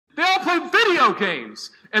all play video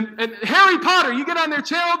games. And Harry Potter, you get on their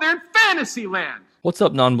channel, they're in fantasy land. What's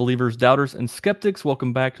up, non-believers, doubters, and skeptics?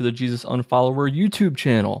 Welcome back to the Jesus Unfollower YouTube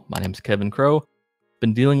channel. My name's Kevin Crow.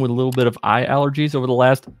 Been dealing with a little bit of eye allergies over the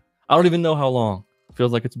last, I don't even know how long.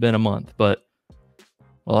 Feels like it's been a month, but,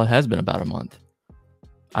 well, it has been about a month.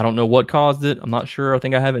 I don't know what caused it. I'm not sure. I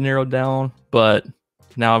think I have it narrowed down, but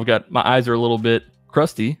now I've got, my eyes are a little bit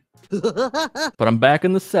crusty, but I'm back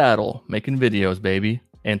in the saddle making videos, baby.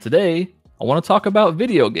 And today I want to talk about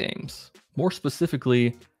video games. More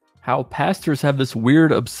specifically, how pastors have this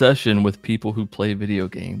weird obsession with people who play video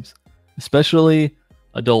games, especially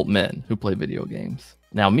adult men who play video games.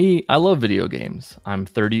 Now me, I love video games. I'm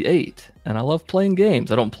 38 and I love playing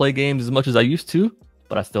games. I don't play games as much as I used to,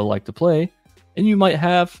 but I still like to play. And you might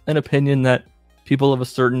have an opinion that people of a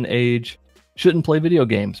certain age shouldn't play video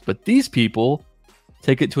games, but these people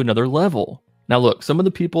take it to another level. Now look, some of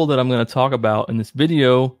the people that I'm going to talk about in this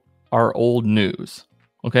video are old news,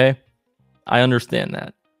 okay? I understand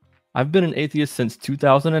that. I've been an atheist since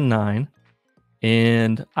 2009,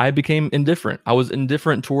 and I became indifferent. I was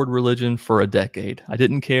indifferent toward religion for a decade. I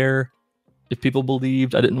didn't care if people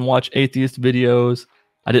believed. I didn't watch atheist videos.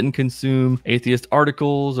 I didn't consume atheist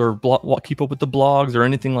articles or keep up with the blogs or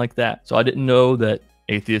anything like that. So I didn't know that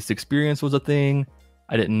atheist experience was a thing.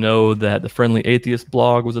 I didn't know that the Friendly Atheist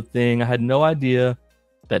blog was a thing. I had no idea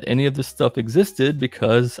that any of this stuff existed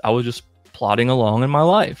because I was just plodding along in my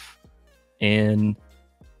life. And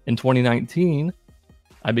in 2019,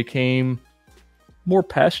 I became more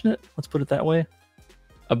passionate, let's put it that way,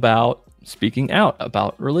 about speaking out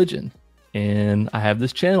about religion. And I have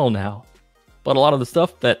this channel now. But a lot of the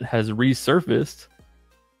stuff that has resurfaced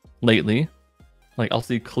lately, like I'll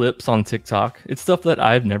see clips on TikTok, it's stuff that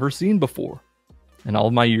I've never seen before in all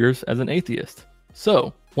of my years as an atheist.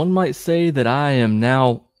 So one might say that I am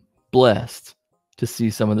now blessed to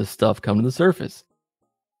see some of this stuff come to the surface.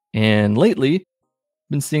 And lately,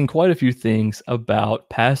 I've been seeing quite a few things about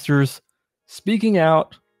pastors speaking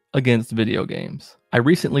out against video games. I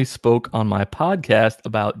recently spoke on my podcast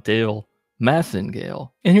about Dale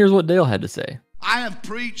Massengale, and here's what Dale had to say. I have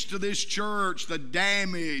preached to this church the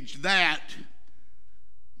damage that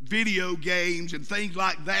video games and things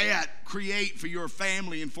like that create for your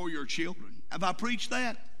family and for your children. Have I preached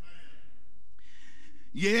that?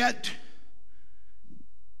 Yet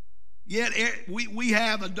we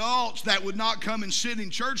have adults that would not come and sit in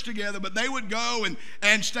church together, but they would go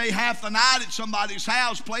and stay half the night at somebody's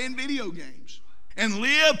house playing video games. And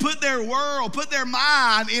put their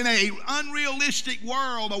mind in a unrealistic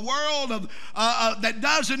world, a world of that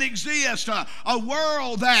doesn't exist, a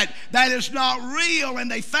world that is not real,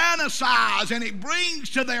 and they fantasize, and it brings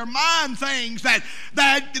to their mind things that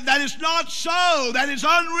is not so, that is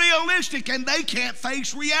unrealistic, and they can't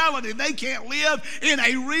face reality. They can't live in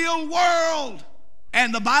a real world.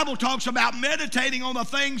 And the Bible talks about meditating on the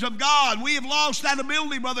things of God. We have lost that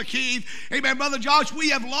ability, Brother Keith. Amen, Brother Josh. We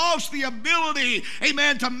have lost the ability,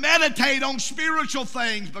 amen, to meditate on spiritual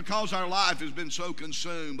things because our life has been so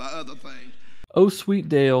consumed by other things. Oh, sweet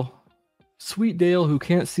Dale who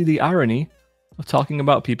can't see the irony of talking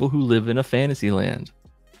about people who live in a fantasy land,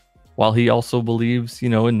 while he also believes,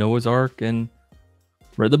 in Noah's Ark and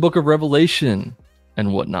read the book of Revelation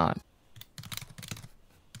and whatnot.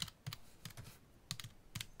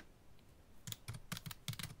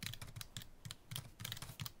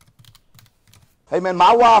 Hey man,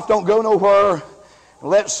 my wife don't go nowhere and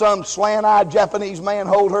let some slant-eyed Japanese man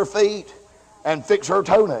hold her feet and fix her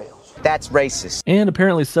toenails. That's racist. And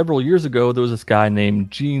apparently several years ago, there was this guy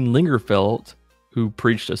named Gene Lingerfeld who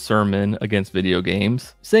preached a sermon against video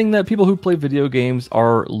games, saying that people who play video games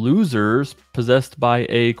are losers possessed by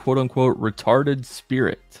a quote-unquote retarded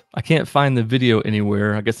spirit. I can't find the video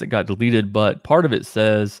anywhere. I guess it got deleted, but part of it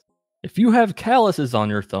says, if you have calluses on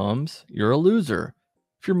your thumbs, you're a loser.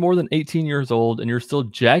 If you're more than 18 years old and you're still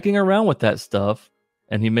jacking around with that stuff,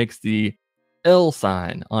 and he makes the L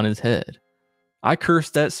sign on his head, I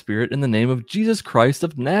curse that spirit in the name of Jesus Christ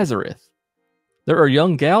of Nazareth. There are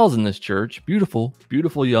young gals in this church, beautiful,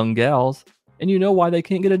 beautiful young gals, and you know why they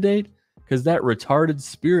can't get a date? Because that retarded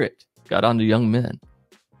spirit got onto young men.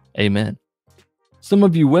 Amen. Some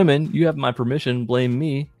of you women, you have my permission, blame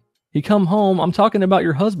me. He come home, I'm talking about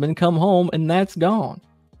your husband, come home, and that's gone.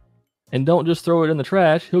 And don't just throw it in the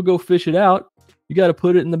trash. He'll go fish it out. You got to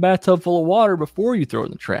put it in the bathtub full of water before you throw it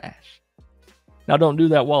in the trash. Now, don't do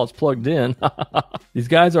that while it's plugged in. These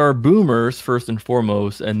guys are boomers, first and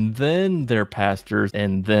foremost, and then they're pastors,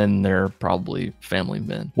 and then they're probably family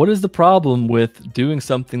men. What is the problem with doing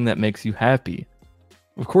something that makes you happy?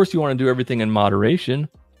 Of course, you want to do everything in moderation,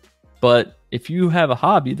 but if you have a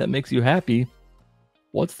hobby that makes you happy,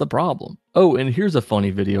 What's the problem? Oh, and here's a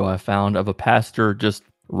funny video I found of a pastor just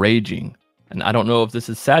raging. And I don't know if this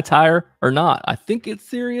is satire or not. I think it's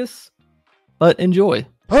serious, but enjoy.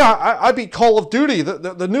 Hey, I beat Call of Duty,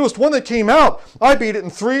 the newest one that came out. I beat it in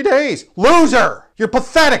 3 days. Loser! You're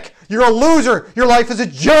pathetic. You're a loser. Your life is a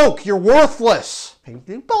joke. You're worthless.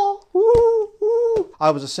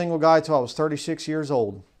 I was a single guy till I was 36 years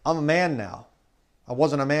old. I'm a man now. I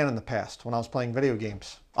wasn't a man in the past when I was playing video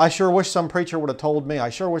games. I sure wish some preacher would have told me. I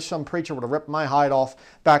sure wish some preacher would have ripped my hide off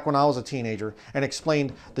back when I was a teenager and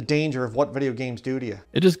explained the danger of what video games do to you.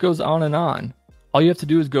 It just goes on and on. All you have to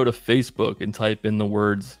do is go to Facebook and type in the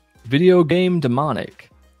words video game demonic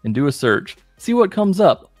and do a search. See what comes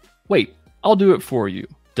up. Wait, I'll do it for you.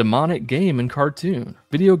 Demonic game and cartoon.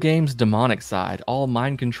 Video games demonic side, all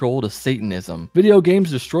mind control to Satanism. Video games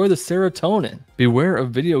destroy the serotonin. Beware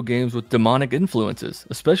of video games with demonic influences,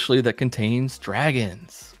 especially that contains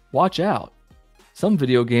dragons. Watch out. Some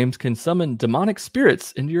video games can summon demonic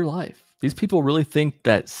spirits into your life. These people really think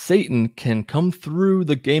that Satan can come through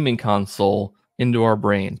the gaming console into our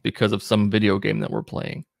brains because of some video game that we're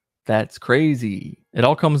playing. That's crazy. It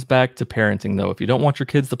all comes back to parenting though. If you don't want your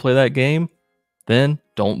kids to play that game, then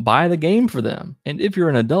don't buy the game for them. And if you're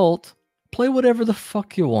an adult, play whatever the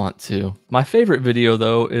fuck you want to. My favorite video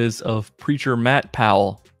though is of preacher Matt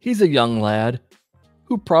Powell. He's a young lad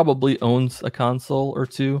who probably owns a console or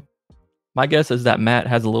two. My guess is that Matt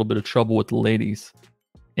has a little bit of trouble with the ladies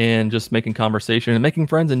and just making conversation and making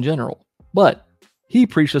friends in general. But he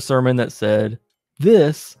preached a sermon that said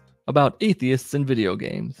this about atheists and video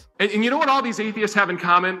games. And you know what all these atheists have in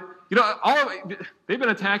common? You know, they've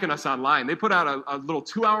been attacking us online. They put out a little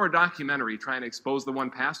 2-hour documentary trying to expose the one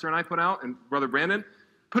pastor and I put out, and Brother Brandon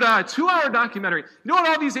put out a 2-hour documentary. You know what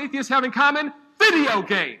all these atheists have in common? Video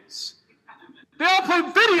games. They all play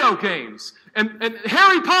video games. And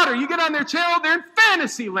Harry Potter, you get on their channel, they're in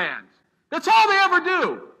fantasy land. That's all they ever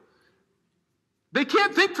do. They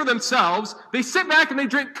can't think for themselves. They sit back and they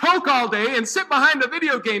drink Coke all day and sit behind a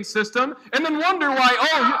video game system and then wonder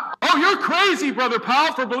why, you're crazy, Brother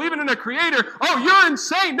Powell, for believing in a creator. Oh, you're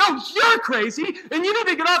insane. No, you're crazy. And you need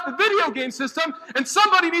to get off the video game system and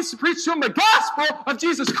somebody needs to preach to them the gospel of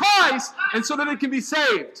Jesus Christ and so that it can be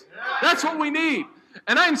saved. That's what we need.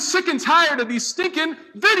 And I'm sick and tired of these stinking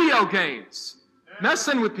video games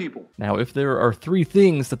messing with people. Now, if there are 3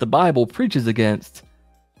 things that the Bible preaches against,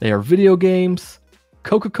 they are video games,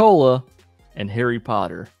 Coca-Cola, and Harry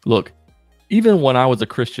Potter. Look, even when I was a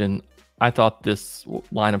Christian, I thought this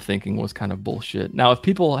line of thinking was kind of bullshit. Now, if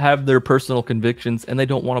people have their personal convictions and they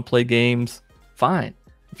don't want to play games, fine.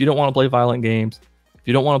 If you don't want to play violent games, if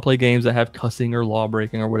you don't want to play games that have cussing or law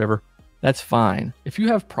breaking or whatever, that's fine. If you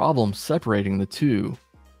have problems separating the two,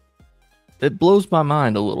 it blows my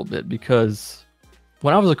mind a little bit because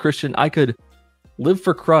when I was a Christian, I could live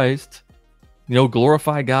for Christ,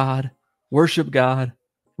 glorify God, worship God,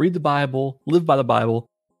 read the Bible, live by the Bible,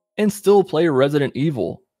 and still play Resident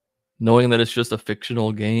Evil, knowing that it's just a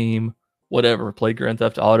fictional game, whatever, play Grand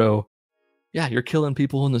Theft Auto. Yeah, you're killing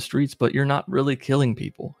people in the streets, but you're not really killing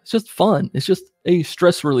people. It's just fun. It's just a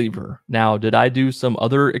stress reliever. Now, did I do some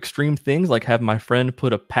other extreme things, like have my friend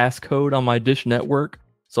put a passcode on my Dish network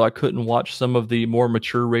so I couldn't watch some of the more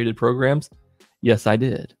mature rated programs? Yes, I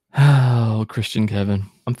did. Oh, Christian Kevin.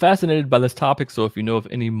 I'm fascinated by this topic, so if you know of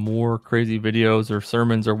any more crazy videos or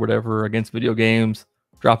sermons or whatever against video games,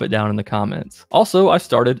 drop it down in the comments. Also, I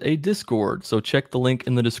started a Discord, so check the link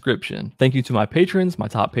in the description. Thank you to my patrons, my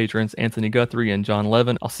top patrons, Anthony Guthrie and John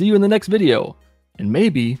Levin. I'll see you in the next video, and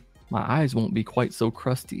maybe my eyes won't be quite so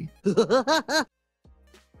crusty.